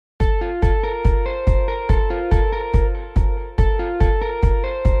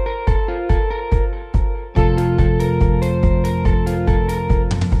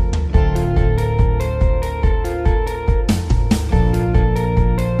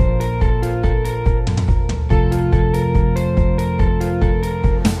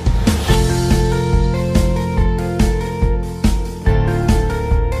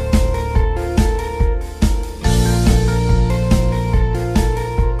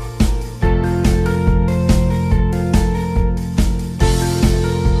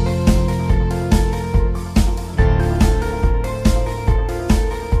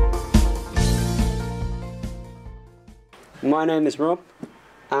my name is Rob,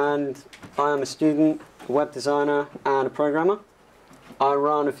 and I am a student, a web designer, and a programmer. I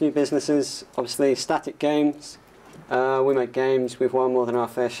run a few businesses, obviously Static Games. We make games. We've won more than our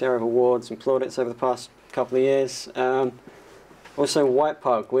fair share of awards and plaudits over the past couple of years. Also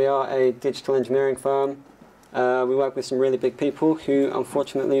Whitepug. We are a digital engineering firm. We work with some really big people who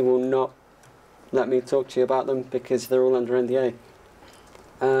unfortunately will not let me talk to you about them because they're all under NDA.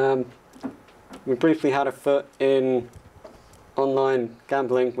 We briefly had a foot in online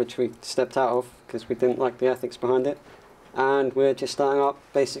gambling, which we stepped out of because we didn't like the ethics behind it. And we're just starting up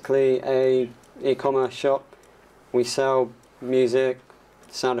basically a e-commerce shop. We sell music,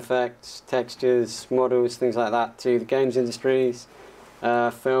 sound effects, textures, models, things like that to the games industries,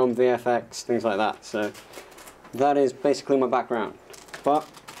 film, VFX, things like that. So that is basically my background. But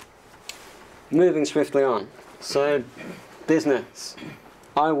moving swiftly on. So business.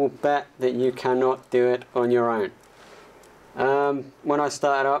 I will bet that you cannot do it on your own. When I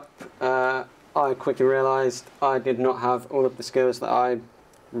started up, I quickly realised I did not have all of the skills that I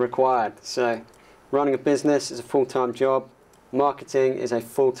required. So running a business is a full-time job. Marketing is a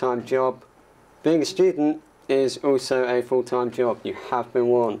full-time job. Being a student is also a full-time job. You have been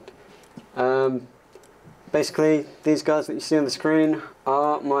warned. Basically, these guys that you see on the screen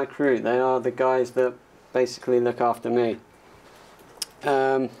are my crew. They are the guys that basically look after me.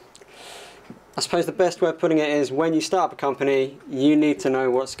 I suppose the best way of putting it is when you start up a company, you need to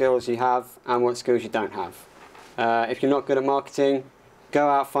know what skills you have and what skills you don't have. If you're not good at marketing, go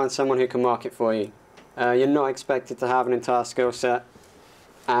out, find someone who can market for you. You're not expected to have an entire skill set,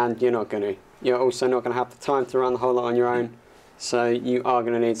 and you're not going to. You're also not going to have the time to run the whole lot on your own, so you are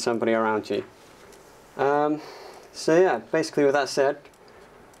going to need somebody around you. So yeah, basically with that said,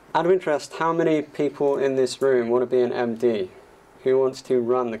 out of interest, how many people in this room want to be an MD? Who wants to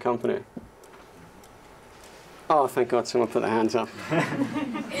run the company? Oh, thank God someone put their hands up.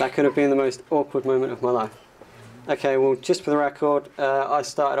 That could have been the most awkward moment of my life. Okay, well, just for the record, I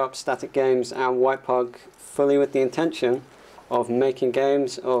started up Static Games and Whitepug fully with the intention of making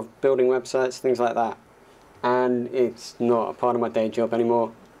games, of building websites, things like that. And it's not a part of my day job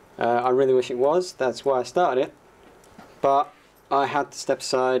anymore. I really wish it was. That's why I started it. But I had to step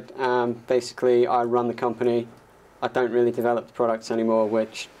aside and basically I run the company. I don't really develop the products anymore,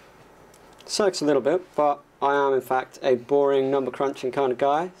 which sucks a little bit, but I am in fact a boring number crunching kind of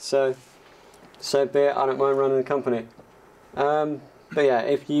guy, so be it, I don't mind running the company. But yeah,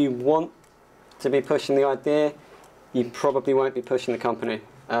 if you want to be pushing the idea, you probably won't be pushing the company,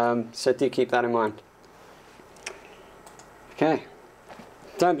 so do keep that in mind. Okay,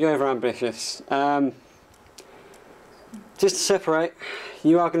 don't be over ambitious. Just to separate,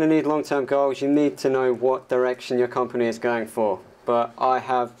 you are going to need long-term goals. You need to know what direction your company is going for. But I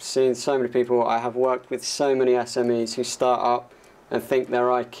have seen so many people, I have worked with so many SMEs who start up and think they're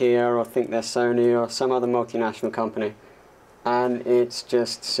IKEA or think they're Sony or some other multinational company. And it's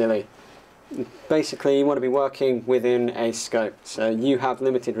just silly. Basically, you want to be working within a scope. So you have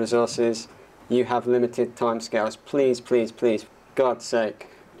limited resources, you have limited timescales. Please, please, please, for God's sake,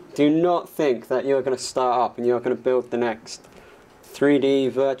 do not think that you're going to start up and you're going to build the next 3D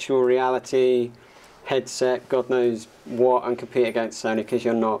virtual reality headset, God knows what, and compete against Sony, because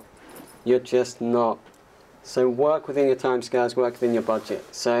you're not. You're just not. So work within your timescales, work within your budget.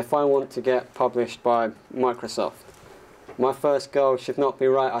 So if I want to get published by Microsoft, my first goal should not be,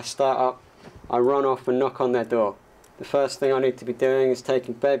 right, I start up, I run off and knock on their door. The first thing I need to be doing is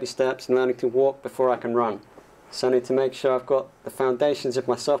taking baby steps and learning to walk before I can run. So I need to make sure I've got the foundations of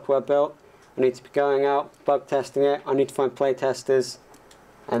my software built. I need to be going out, bug testing it, I need to find play testers,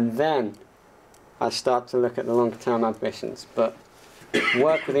 and then I start to look at the longer term ambitions. But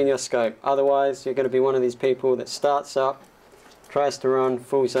work within your scope, otherwise you're going to be one of these people that starts up, tries to run,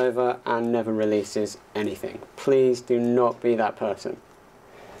 falls over, and never releases anything. Please do not be that person.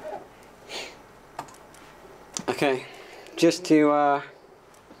 Okay, just to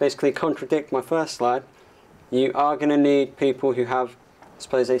basically contradict my first slide, you are going to need people who have, I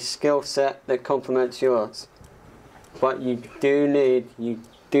suppose, a skill set that complements yours. But you do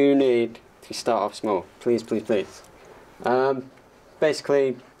need to start off small. Please, please, please.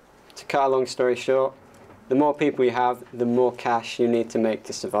 Basically, to cut a long story short, the more people you have, the more cash you need to make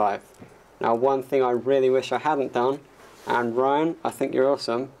to survive. Now, one thing I really wish I hadn't done, and Ryan, I think you're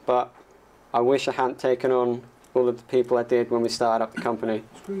awesome, but I wish I hadn't taken on all of the people I did when we started up the company.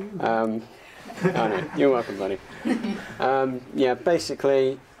 Oh no, you're welcome, buddy. Yeah,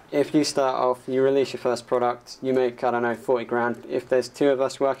 basically, if you start off, you release your first product, you make, I don't know, 40 grand. If there's 2 of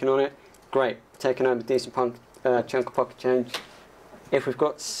us working on it, great, taking home a decent chunk of pocket change. If we've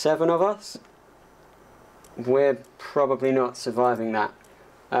got 7 of us, we're probably not surviving that.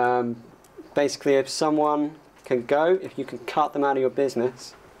 Basically, if someone can go, if you can cut them out of your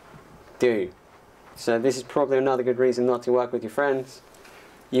business, do. So this is probably another good reason not to work with your friends.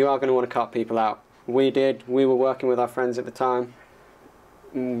 You are going to want to cut people out. We did. We were working with our friends at the time.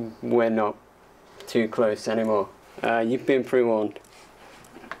 We're not too close anymore. You've been pre-warned.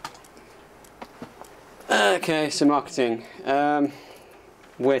 Okay, so marketing.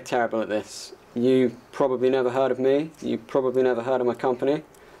 We're terrible at this. You probably never heard of me. You probably never heard of my company.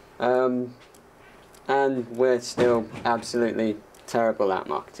 And we're still absolutely terrible at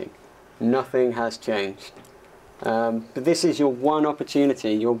marketing. Nothing has changed. But this is your one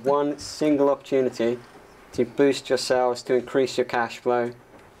opportunity, your one single opportunity to boost your sales, to increase your cash flow,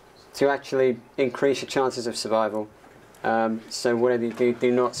 to actually increase your chances of survival. So whatever you do,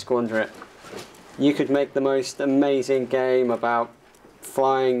 do not squander it. You could make the most amazing game about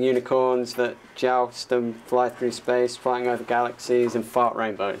flying unicorns that joust and fly through space, flying over galaxies and fart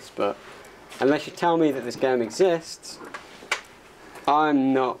rainbows, but unless you tell me that this game exists,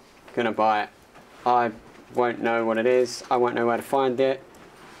 I'm not going to buy it. I won't know what it is, I won't know where to find it.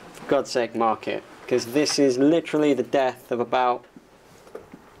 For God's sake, mark it, because this is literally the death of about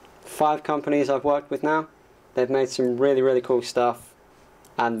 5 companies I've worked with now. They've made some really, really cool stuff,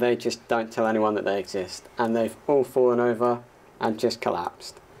 and they just don't tell anyone that they exist, and they've all fallen over and just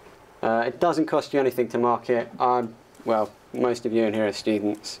collapsed. It doesn't cost you anything to market. Well, most of you in here are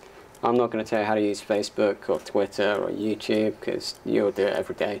students. I'm not going to tell you how to use Facebook or Twitter or YouTube, because you'll do it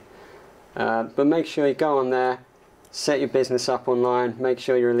every day. But make sure you go on there, set your business up online, make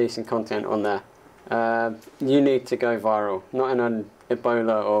sure you're releasing content on there. You need to go viral, not in an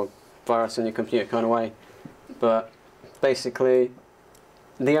Ebola or virus on your computer kind of way, but basically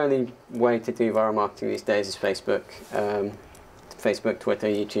the only way to do viral marketing these days is Facebook. Facebook, Twitter,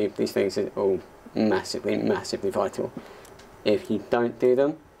 YouTube, these things are all massively, massively vital. If you don't do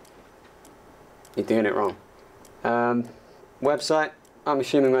them, you're doing it wrong. Website, I'm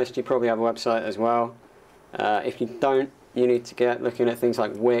assuming most of you probably have a website as well. If you don't, you need to get looking at things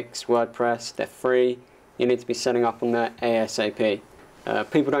like Wix, WordPress. They're free. You need to be setting up on there ASAP.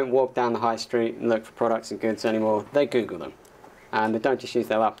 People don't walk down the high street and look for products and goods anymore. They Google them. And they don't just use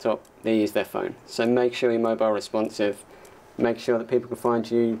their laptop, they use their phone. So make sure you're mobile responsive. Make sure that people can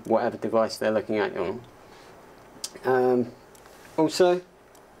find you whatever device they're looking at you on. Also,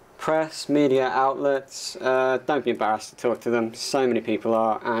 press, media outlets, don't be embarrassed to talk to them. So many people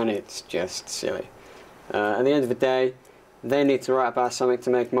are, and it's just silly. At the end of the day, they need to write about something to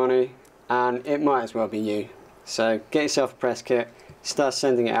make money, and it might as well be you. So get yourself a press kit, start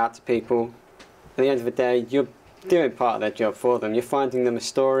sending it out to people. At the end of the day, you're doing part of their job for them. You're finding them a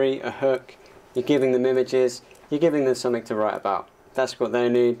story, a hook, you're giving them images, you're giving them something to write about. That's what they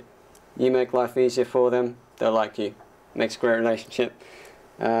need. You make life easier for them, they'll like you. Makes a great relationship.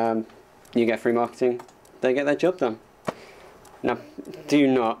 You get free marketing, they get their job done. Now, do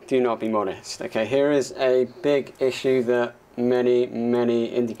not be modest. Okay, here is a big issue that many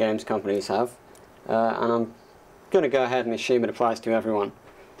indie games companies have, and I'm going to go ahead and assume it applies to everyone.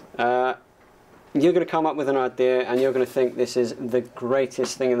 You're going to come up with an idea and you're going to think this is the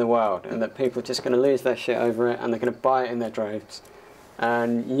greatest thing in the world, and that people are just going to lose their shit over it and they're going to buy it in their droves.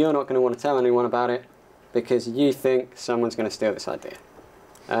 And you're not going to want to tell anyone about it because you think someone's going to steal this idea.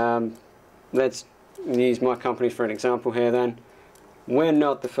 Let's use my company for an example here then. We're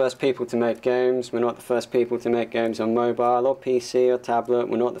not the first people to make games. We're not the first people to make games on mobile or PC or tablet.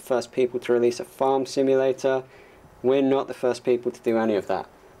 We're not the first people to release a farm simulator. We're not the first people to do any of that.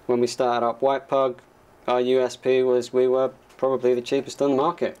 When we started up White Pug, our USP was we were probably the cheapest on the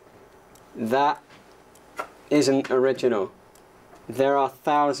market. That isn't original. There are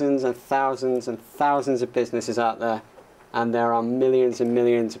thousands and thousands and thousands of businesses out there, and there are millions and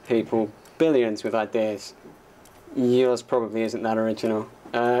millions of people, billions with ideas. Yours probably isn't that original.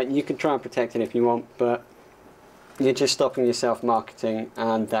 You can try and protect it if you want, but you're just stopping yourself marketing,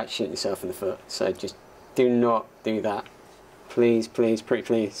 and that's shooting yourself in the foot. So just do not do that. Please, please, pretty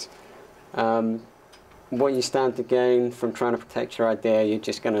please. What you stand to gain from trying to protect your idea, you're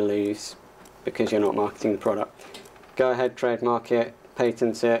just going to lose because you're not marketing the product. Go ahead, trademark it,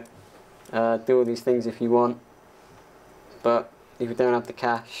 patent it, do all these things if you want, but if you don't have the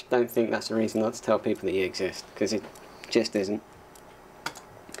cash, don't think that's a reason not to tell people that you exist, because it just isn't.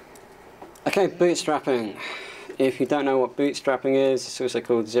 Okay, bootstrapping. If you don't know what bootstrapping is, it's also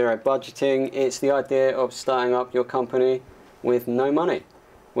called zero budgeting. It's the idea of starting up your company with no money,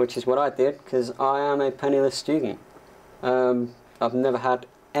 which is what I did because I am a penniless student. I've never had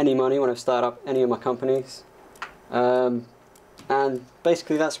any money when I've started up any of my companies, and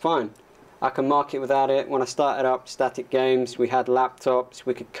basically that's fine. I can market without it. When I started up Static Games, we had laptops,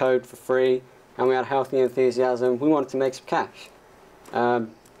 we could code for free, and we had healthy enthusiasm. We wanted to make some cash.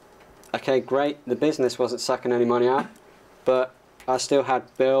 Okay, great, the business wasn't sucking any money out, but I still had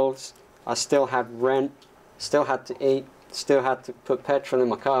bills, I still had rent, still had to eat, still had to put petrol in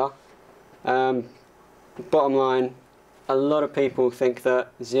my car. Bottom line, a lot of people think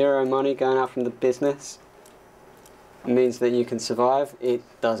that zero money going out from the business means that you can survive. It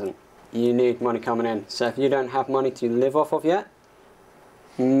doesn't. You need money coming in. So if you don't have money to live off of yet,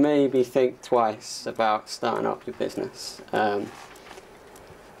 maybe think twice about starting up your business.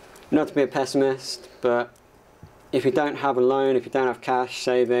 Not to be a pessimist, but if you don't have a loan, if you don't have cash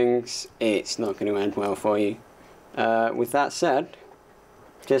savings, it's not going to end well for you. With that said,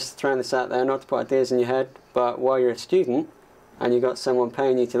 just throwing this out there, not to put ideas in your head, but while you're a student and you've got someone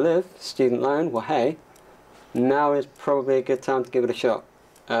paying you to live, student loan, well hey, now is probably a good time to give it a shot.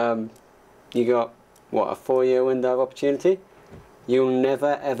 You got, what, a 4-year window of opportunity? You'll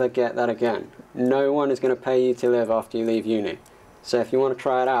never ever get that again. No one is going to pay you to live after you leave uni. So if you want to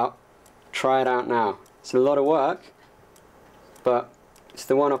try it out now. It's a lot of work, but it's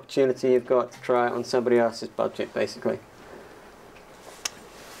the one opportunity you've got to try it on somebody else's budget, basically.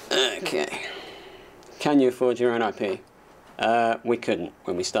 Okay. Can you afford your own IP? We couldn't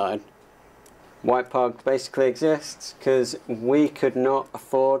when we started. Whitepug basically exists because we could not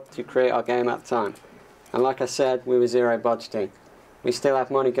afford to create our game at the time. And like I said, we were zero budgeting. We still have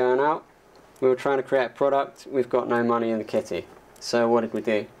money going out. We were trying to create a product. We've got no money in the kitty. So what did we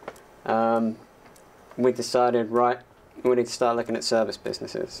do? We decided, right, we need to start looking at service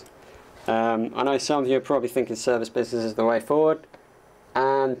businesses. I know some of you are probably thinking service business is the way forward.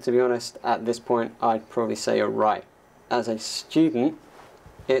 And to be honest, at this point, I'd probably say you're right. As a student,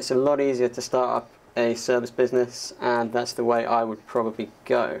 it's a lot easier to start up a service business, and that's the way I would probably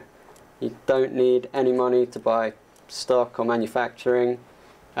go. You don't need any money to buy stock or manufacturing.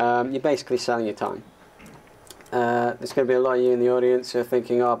 You're basically selling your time. There's going to be a lot of you in the audience who are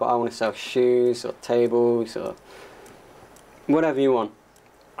thinking, oh, but I want to sell shoes or tables or whatever you want.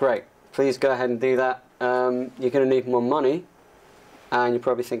 Great, please go ahead and do that. You're going to need more money, and you're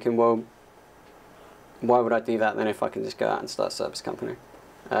probably thinking, well, why would I do that then if I can just go out and start a service company?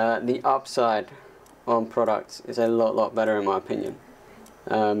 The upside on products is a lot better in my opinion.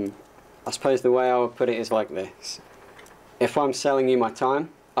 I suppose the way I would put it is like this. If I'm selling you my time,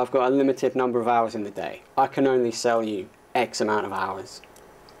 I've got a limited number of hours in the day. I can only sell you X amount of hours,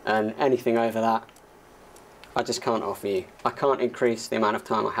 and anything over that, I just can't offer you. I can't increase the amount of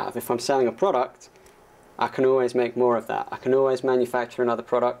time I have. If I'm selling a product, I can always make more of that. I can always manufacture another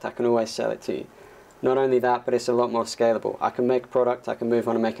product, I can always sell it to you. Not only that, but it's a lot more scalable. I can make a product, I can move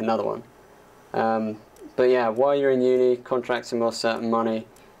on and make another one. But yeah, while you're in uni, contracts are more certain money.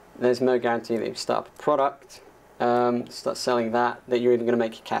 There's no guarantee that if you start up a product, start selling that you're even going to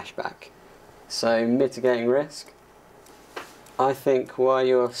make your cash back. So mitigating risk. I think while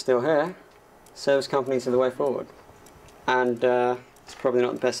you're still here, service companies are the way forward. And it's probably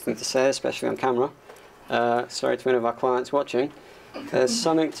not the best thing to say, especially on camera. Sorry to any of our clients watching. There's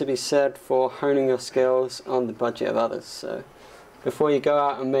something to be said for honing your skills on the budget of others. So before you go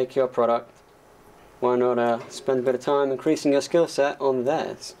out and make your product, why not spend a bit of time increasing your skill set on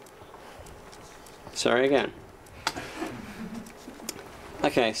theirs? Sorry again.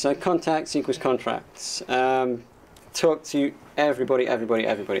 Okay, so contacts equals contracts. Talk to everybody.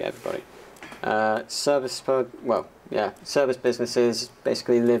 Service businesses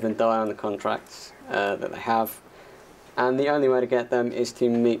basically live and die on the contracts that they have. And the only way to get them is to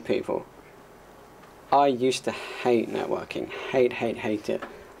meet people. I used to hate networking, hate it.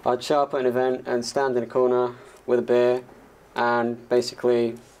 I'd show up at an event and stand in a corner with a beer and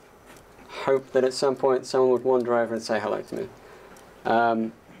basically hope that at some point someone would wander over and say hello to me.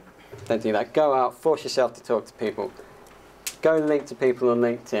 Don't do that. Go out, force yourself to talk to people. Go link to people on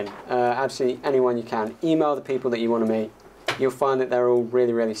LinkedIn, absolutely anyone you can. Email the people that you want to meet. You'll find that they're all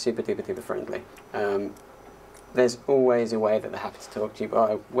really super duper friendly. There's always a way that they're happy to talk to you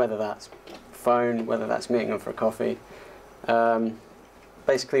by, whether that's phone, whether that's meeting them for a coffee.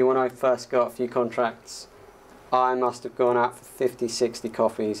 Basically, when I first got a few contracts, I must have gone out for 50, 60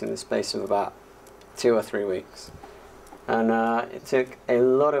 coffees in the space of about 2 or 3 weeks. And it took a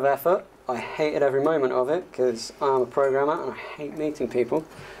lot of effort. I hated every moment of it because I'm a programmer and I hate meeting people.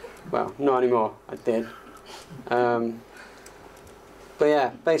 Well, not anymore, I did. But yeah,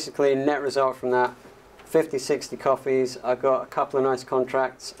 basically net result from that, 50, 60 coffees, I got a couple of nice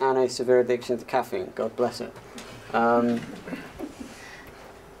contracts and a severe addiction to caffeine, God bless it.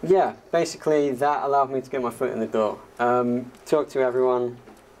 Yeah, basically that allowed me to get my foot in the door. Talk to everyone,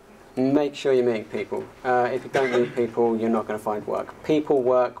 make sure you're meeting people. If you don't meet people, you're not going to find work. People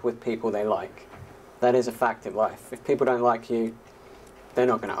work with people they like. That is a fact of life. If people don't like you, they're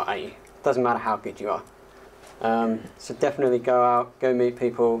not going to hire you. Doesn't matter how good you are. So definitely go out, go meet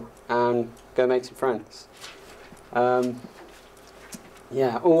people, and go make some friends. Yeah,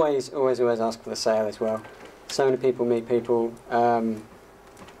 always ask for the sale as well. So many people meet people, and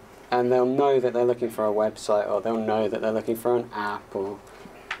they'll know that they're looking for a website, or they'll know that they're looking for an app, or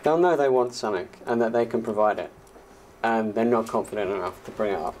they'll know they want something and that they can provide it, and they're not confident enough to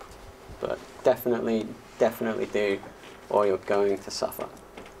bring it up. But definitely do, or you're going to suffer.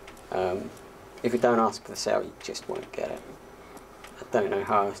 If you don't ask for the sale, you just won't get it. I don't know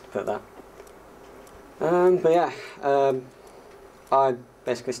how else to put that. But yeah, I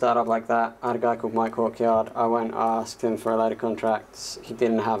basically started off like that. I had a guy called Mike Hawkyard. I went, asked him for a load of contracts. He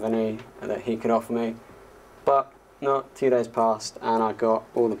didn't have any that he could offer me. But not 2 days passed, and I got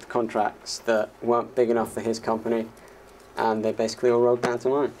all of the contracts that weren't big enough for his company, and they basically all rolled down to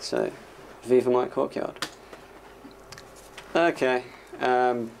mine. So, viva Mike Hawkyard. Okay.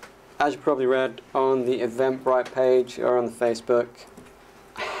 As you probably read on the Eventbrite page or on the Facebook,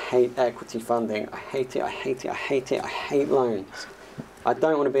 I hate equity funding. I hate it, I hate it, I hate it, I hate loans. I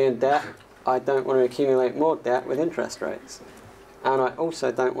don't want to be in debt. I don't want to accumulate more debt with interest rates. And I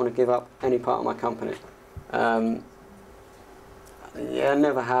also don't want to give up any part of my company. Yeah,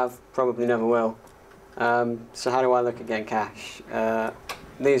 never have, probably never will. So how do I look at getting cash?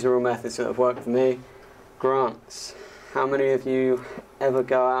 These are all methods that have worked for me. Grants. How many of you ever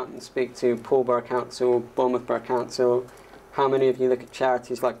go out and speak to Paul Borough Council, Bournemouth Borough Council? How many of you look at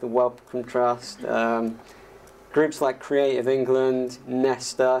charities like the Welcome Trust, groups like Creative England,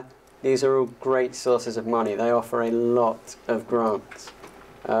 Nesta? These are all great sources of money. They offer a lot of grants.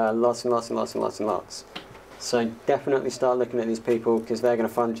 Lots and lots and lots and lots and lots. So definitely start looking at these people, because they're going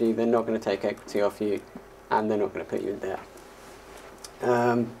to fund you, they're not going to take equity off you, and they're not going to put you in debt.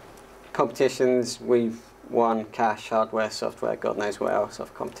 Competitions, we've won cash, hardware, software, God knows what else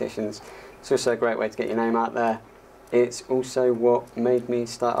off competitions. It's also a great way to get your name out there. It's also what made me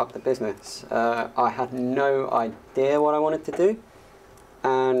start up the business. I had no idea what I wanted to do,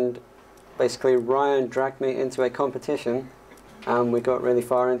 and basically Ryan dragged me into a competition, and we got really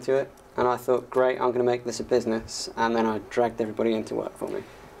far into it, and I thought, great, I'm going to make this a business, and then I dragged everybody into work for me.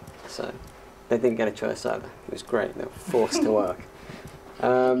 So they didn't get a choice either. It was great, they were forced to work.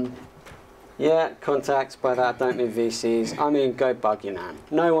 Yeah, contacts, by that I don't mean VCs, I mean go bug your nan.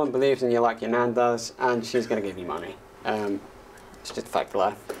 No one believes in you like your nan does, and she's going to give you money. It's just a fact of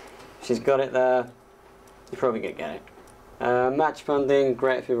life. She's got it there, you're probably going to get it. Match funding,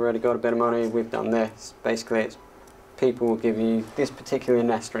 great if you've already got a bit of money. We've done this. Basically, it's people will give you, this particular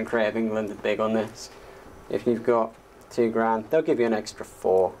Nesta and Creative England are big on this. If you've got £2 grand, they'll give you an extra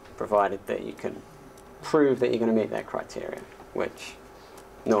 4, provided that you can prove that you're going to meet their criteria, which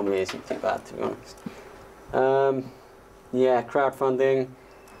normally isn't too bad, to be honest. Yeah, crowdfunding.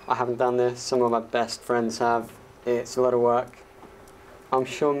 I haven't done this. Some of my best friends have. It's a lot of work. I'm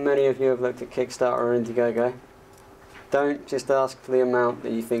sure many of you have looked at Kickstarter or Indiegogo. Don't just ask for the amount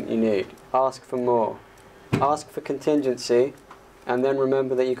that you think you need. Ask for more. Ask for contingency, and then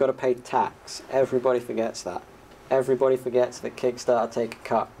remember that you've got to pay tax. Everybody forgets that. Everybody forgets that Kickstarter take a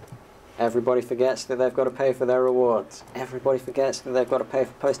cut. Everybody forgets that they've got to pay for their rewards. Everybody forgets that they've got to pay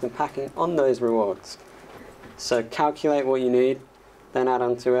for post and packing on those rewards. So calculate what you need, then add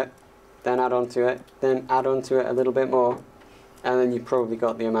on to it, then add on to it, then add on to it a little bit more, and then you've probably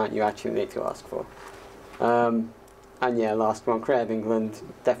got the amount you actually need to ask for. And yeah, last one, Creative England,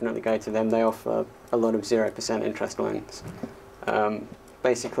 definitely go to them. They offer a lot of 0% interest loans.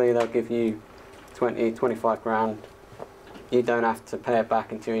 Basically, they'll give you 20, 25 grand. You don't have to pay it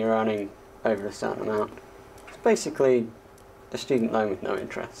back until you're earning over a certain amount. It's basically a student loan with no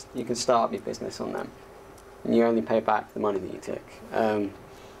interest. You can start up your business on them, and you only pay back the money that you took.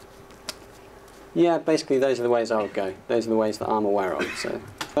 Yeah, basically those are the ways I would go. Those are the ways that I'm aware of. So,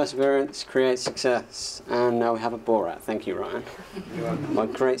 perseverance creates success, and now we have a Borat. Thank you, Ryan. My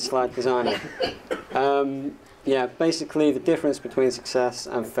great slide designer. Yeah, basically the difference between success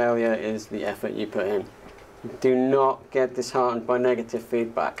and failure is the effort you put in. Do not get disheartened by negative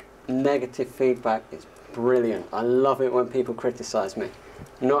feedback. Negative feedback is brilliant. I love it when people criticize me.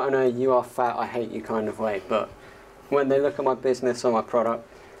 Not in a "you are fat, I hate you" kind of way, but when they look at my business or my product,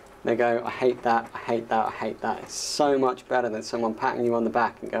 they go, "I hate that, I hate that, I hate that." It's so much better than someone patting you on the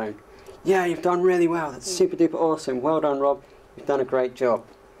back and going, "Yeah, you've done really well, that's super duper awesome, well done Rob, you've done a great job."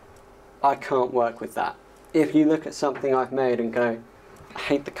 I can't work with that. If you look at something I've made and go, "I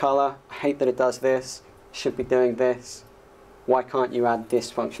hate the colour, I hate that it does this, should be doing this," Why can't you add this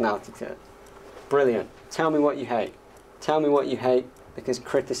functionality to it? Brilliant. Tell me what you hate. Tell me what you hate, because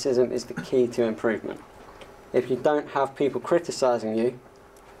criticism is the key to improvement. If you don't have people criticising you,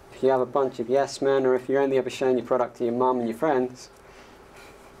 if you have a bunch of yes men, or if you're only ever showing your product to your mum and your friends,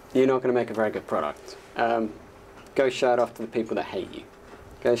 you're not going to make a very good product. Go show it off to the people that hate you.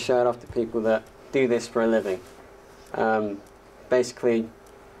 Go show it off to people that do this for a living. Basically,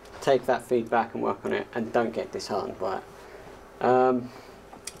 take that feedback and work on it, and don't get disheartened by it.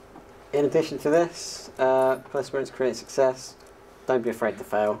 In addition to this, perseverance creates success. Don't be afraid to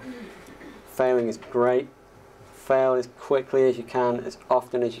fail. Failing is great. Fail as quickly as you can, as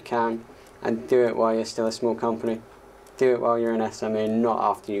often as you can, and do it while you're still a small company. Do it while you're an SME, not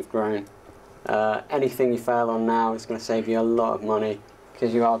after you've grown. Anything you fail on now is going to save you a lot of money,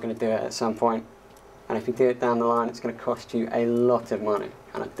 because you are going to do it at some point. And if you do it down the line, it's going to cost you a lot of money.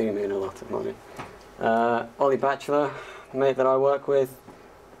 And I do mean a lot of money. Ollie Batchelor, a mate that I work with,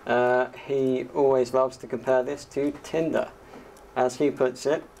 he always loves to compare this to Tinder. As he puts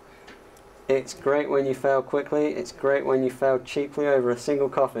it, it's great when you fail quickly, it's great when you fail cheaply over a single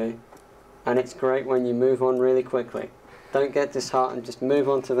coffee, and it's great when you move on really quickly. Don't get disheartened, just move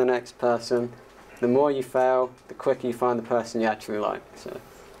on to the next person. The more you fail, the quicker you find the person you actually like. So,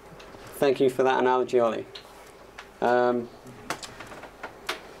 thank you for that analogy, Ollie. So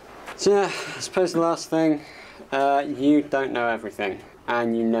yeah, I suppose the last thing, you don't know everything,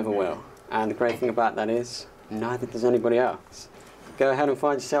 and you never will. And the great thing about that is, neither does anybody else. Go ahead and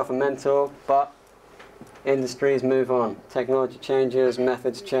find yourself a mentor, but industries move on. Technology changes,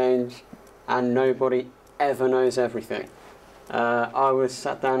 methods change, and nobody ever knows everything. I was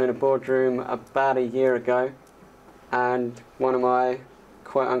sat down in a boardroom about a year ago, and one of my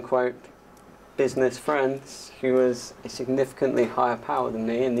quote-unquote business friends, who was a significantly higher power than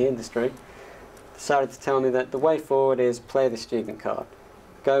me in the industry, decided to tell me that the way forward is play the student card.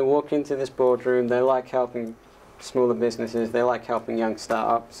 Go walk into this boardroom, they like helping smaller businesses, they like helping young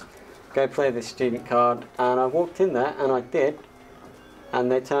startups. Go play this student card, and I walked in there, and I did,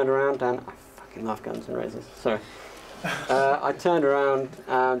 and they turned around, and I fucking love Guns N' Roses, sorry. I turned around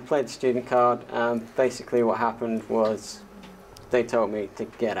and played the student card, and basically what happened was they told me to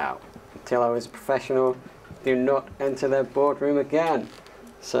get out. Until I was a professional, do not enter their boardroom again.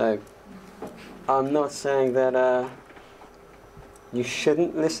 So, I'm not saying that you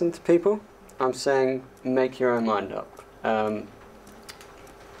shouldn't listen to people. I'm saying make your own mind up.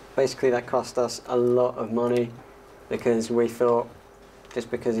 Basically that cost us a lot of money, because we thought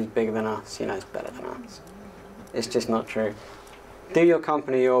just because he's bigger than us, he knows better than us. It's just not true. Do your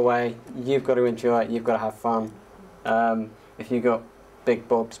company your way. You've got to enjoy it. You've got to have fun. If you've got Big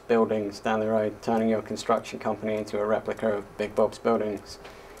Bob's Buildings down the road, turning your construction company into a replica of Big Bob's Buildings,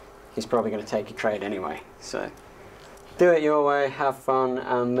 he's probably going to take your trade anyway. So do it your way, have fun,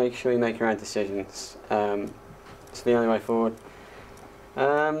 and make sure you make your own decisions. It's the only way forward.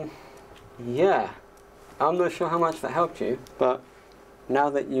 Yeah, I'm not sure how much that helped you, but now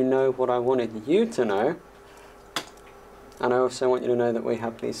that you know what I wanted you to know, and I also want you to know that we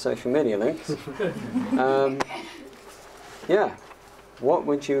have these social media links, yeah, what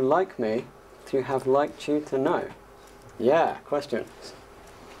would you like me to have liked you to know? Yeah, questions?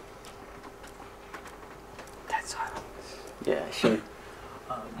 Dead silence. Yeah, shoot.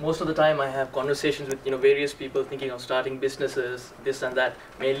 Most of the time I have conversations with various people thinking of starting businesses, this and that,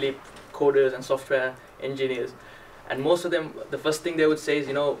 mainly coders and software engineers. And most of them, the first thing they would say is,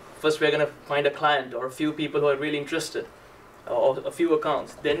 first we're going to find a client or a few people who are really interested, or a few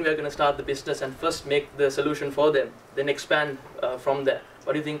accounts. Then we're going to start the business and first make the solution for them, then expand from there.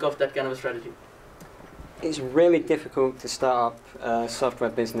 What do you think of that kind of a strategy? It's really difficult to start up a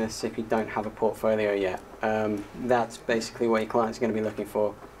software business if you don't have a portfolio yet. That's basically what your client's going to be looking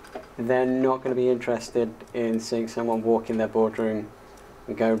for. They're not going to be interested in seeing someone walk in their boardroom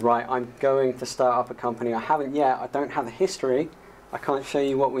and go, right, I'm going to start up a company. I haven't yet, I don't have the history, I can't show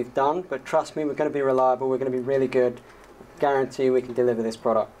you what we've done, but trust me, we're going to be reliable, we're going to be really good, guarantee we can deliver this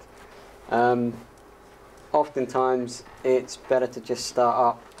product. Oftentimes it's better to just start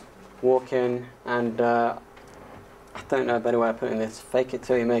up, walk in, and I don't know a better way of putting this, fake it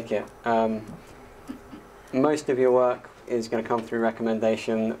till you make it. Most of your work is going to come through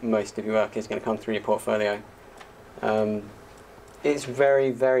recommendation, most of your work is going to come through your portfolio. It's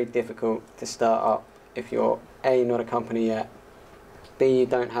very, very difficult to start up if you're A, not a company yet, B, you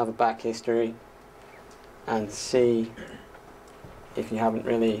don't have a back history, and C, if you haven't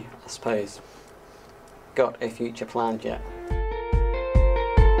really, I suppose, got a future planned yet.